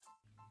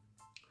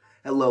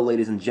Hello,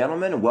 ladies and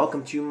gentlemen.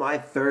 Welcome to my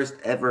first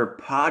ever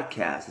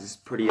podcast. This is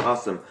pretty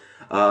awesome.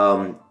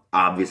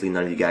 Obviously,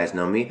 none of you guys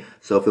know me,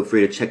 so feel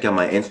free to check out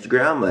my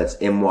Instagram.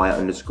 That's my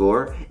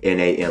underscore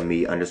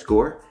NAME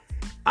underscore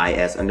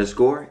IS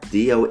underscore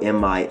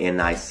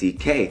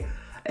DOMINICK.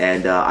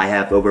 And I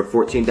have over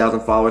 14,000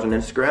 followers on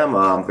Instagram.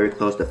 I'm very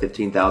close to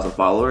 15,000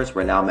 followers.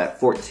 Right now I'm at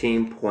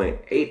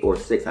 14.8 or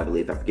 6, I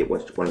believe. I forget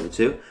which one of the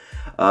two.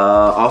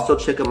 Also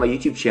check out my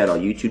YouTube channel,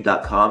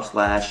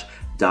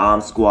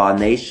 youtube.com/Dom Squad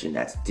Nation.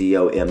 That's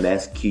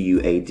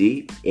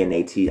DOMSQUADNATION.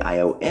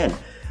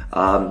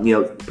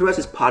 Pretty much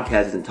this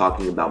podcast isn't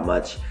talking about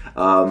much.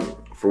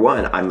 For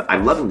one,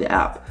 I'm loving the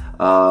app.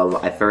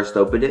 I first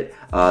opened it.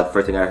 The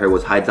first thing I heard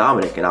was "Hi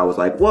Dominic," and I was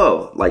like,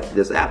 "Whoa! Like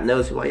this app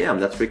knows who I am.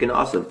 That's freaking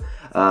awesome."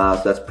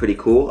 So that's pretty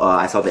cool.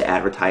 I saw the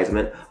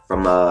advertisement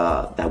from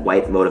that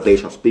white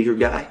motivational speaker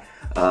guy.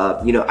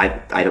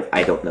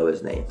 I don't know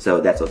his name, so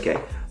that's okay.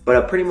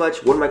 But pretty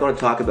much, what am I going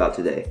to talk about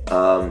today?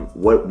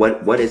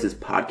 What is this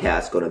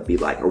podcast going to be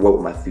like, or what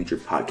will my future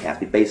podcast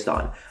be based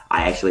on?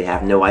 I actually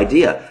have no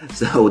idea,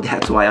 so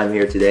that's why I'm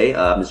here today.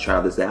 I'm just trying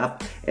out this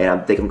app, and I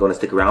think I'm going to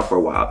stick around for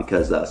a while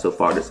because so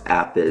far this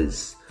app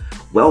is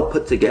well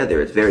put together.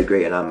 It's very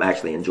great, and I'm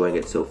actually enjoying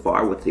it so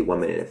far with the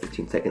 1 minute and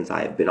 15 seconds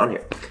I have been on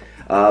here.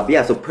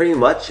 So pretty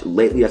much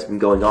lately that's been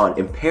going on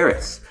in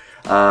Paris.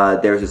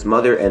 There's this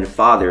mother and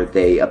father.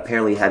 They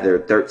apparently had their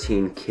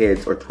 13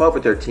 kids, or 12 or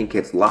 13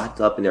 kids, locked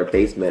up in their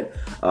basement.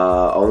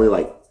 Only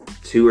like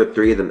 2 or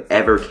 3 of them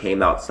ever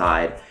came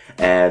outside.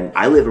 And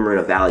I live in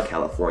Moreno Valley,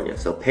 California,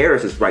 so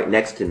Paris is right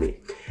next to me.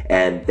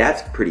 And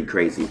that's pretty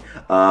crazy.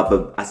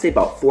 But I say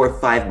about 4 or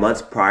 5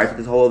 months prior to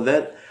this whole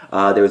event,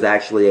 there was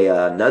actually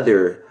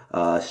another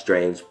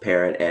strange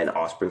parent and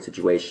offspring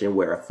situation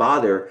where a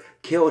father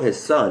killed his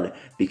son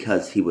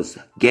because he was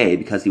gay,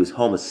 because he was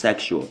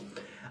homosexual.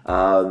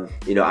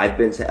 I've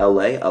been to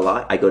LA a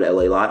lot. I go to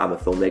LA a lot. I'm a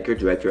filmmaker,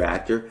 director,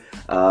 actor.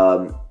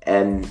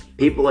 And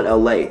people in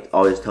LA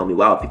always tell me,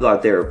 wow, people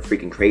out there are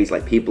freaking crazy.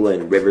 Like people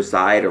in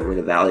Riverside or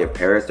Moreno Valley or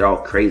Paris, they're all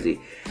crazy.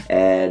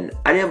 And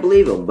I didn't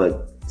believe them,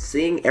 but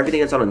seeing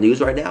everything that's on the news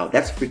right now,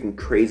 that's freaking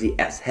crazy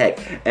as heck.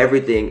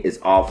 Everything is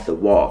off the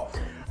wall.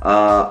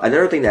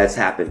 Another thing that's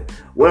happened.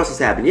 What else has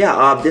happened?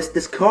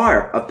 This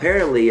car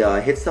apparently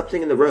hit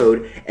something in the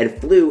road and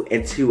flew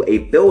into a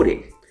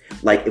building.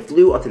 Like, it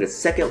flew onto the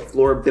second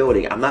floor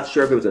building. I'm not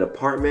sure if it was an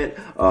apartment,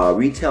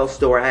 retail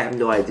store. I have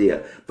no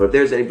idea. But if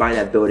there's anybody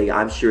in that building,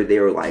 I'm sure they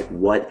were like,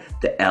 what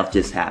the F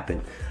just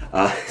happened?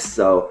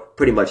 So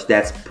pretty much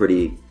that's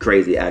pretty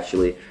crazy,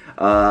 actually.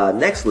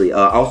 Nextly,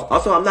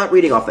 also, I'm not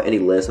reading off of any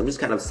list. I'm just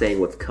kind of saying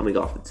what's coming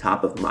off the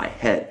top of my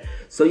head.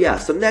 So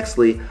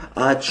nextly,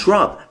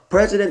 Trump,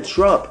 President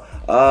Trump.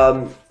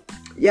 What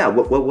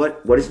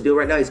is he doing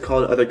right now? He's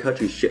calling other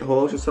countries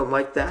shitholes or something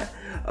like that.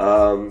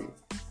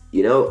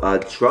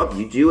 Trump,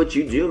 you do what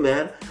you do,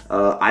 man.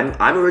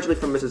 I'm originally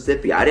from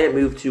Mississippi. I didn't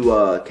move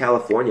to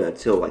California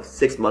until like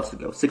 6 months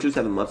ago, 6 or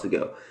 7 months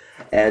ago.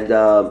 And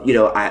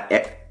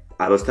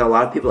I was telling a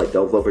lot of people, like,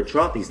 don't vote for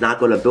Trump. He's not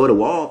going to build a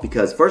wall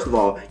because, first of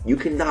all, you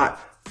cannot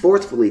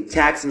forcefully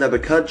tax another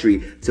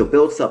country to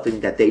build something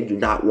that they do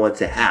not want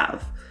to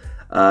have.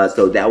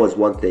 So that was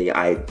one thing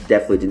I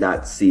definitely did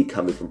not see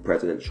coming from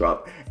President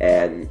Trump.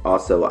 And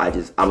also, I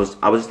was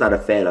just not a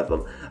fan of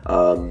him.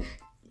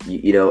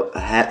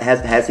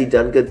 Has he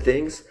done good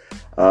things?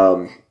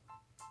 From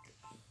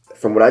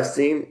what I've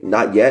seen,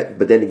 not yet.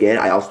 But then again,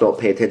 I also don't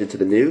pay attention to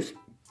the news.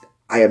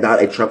 I am not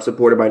a Trump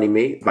supporter by any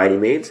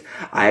means.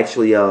 I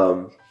actually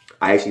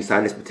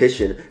signed this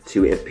petition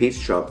to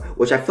impeach Trump,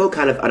 which I feel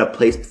kind of out of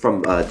place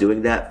from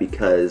doing that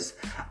because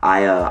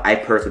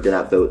I personally did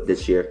not vote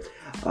this year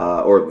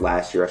or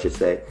last year, I should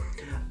say.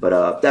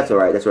 But that's all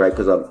right. That's all right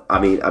because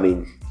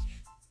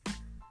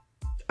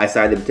I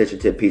signed the petition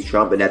to impeach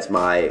Trump, and that's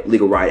my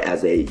legal right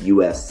as a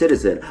U.S.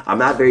 citizen. I'm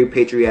not very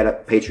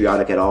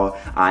patriotic at all.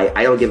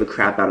 I don't give a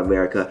crap about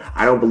America.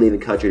 I don't believe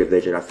in country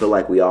division. I feel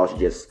like we all should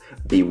just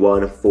be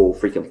one full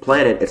freaking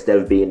planet instead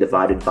of being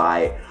divided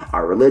by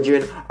our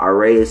religion, our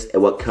race,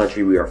 and what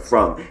country we are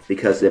from.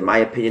 Because in my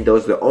opinion,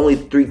 those are the only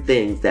 3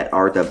 things that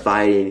are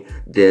dividing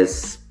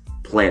this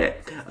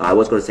planet. I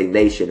was going to say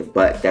nation,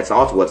 but that's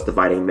also what's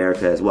dividing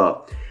America as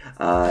well.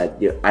 I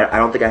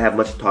don't think I have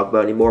much to talk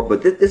about anymore,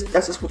 but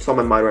that's just what's on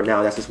my mind right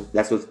now. That's just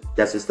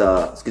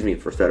excuse me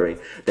for stuttering.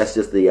 That's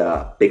just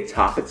the big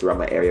topics around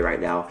my area right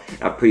now.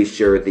 I'm pretty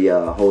sure the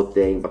whole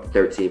thing about the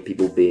 13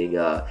 people being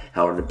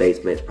held in the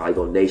basement is probably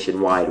going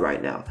nationwide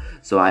right now.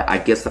 So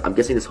I'm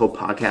guessing this whole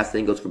podcast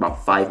thing goes for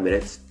about 5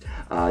 minutes.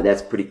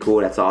 That's pretty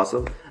cool. That's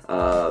awesome.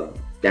 I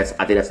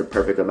think that's the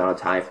perfect amount of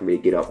time for me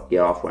to get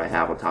off what I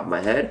have on top of my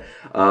head.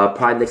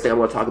 Probably the next thing I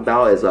want to talk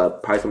about is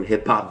probably some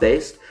hip hop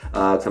based.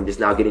 Cause I'm just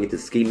now getting into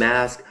Ski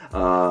Mask.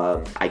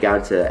 I got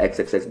into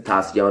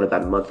XXXTentacion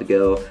about a month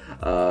ago.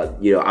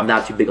 I'm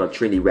not too big on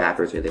trendy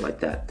rappers or anything like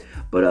that.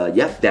 But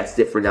that's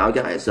it for now,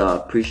 guys.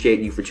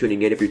 Appreciate you for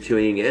tuning in. If you're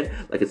tuning in,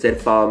 like I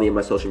said, follow me on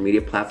my social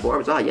media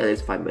platforms.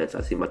 It's 5 minutes.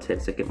 I see my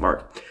 10-second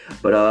mark.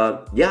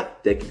 But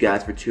thank you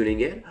guys for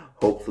tuning in.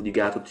 Hopefully you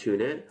guys will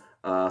tune in.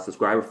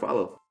 Subscribe or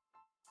follow.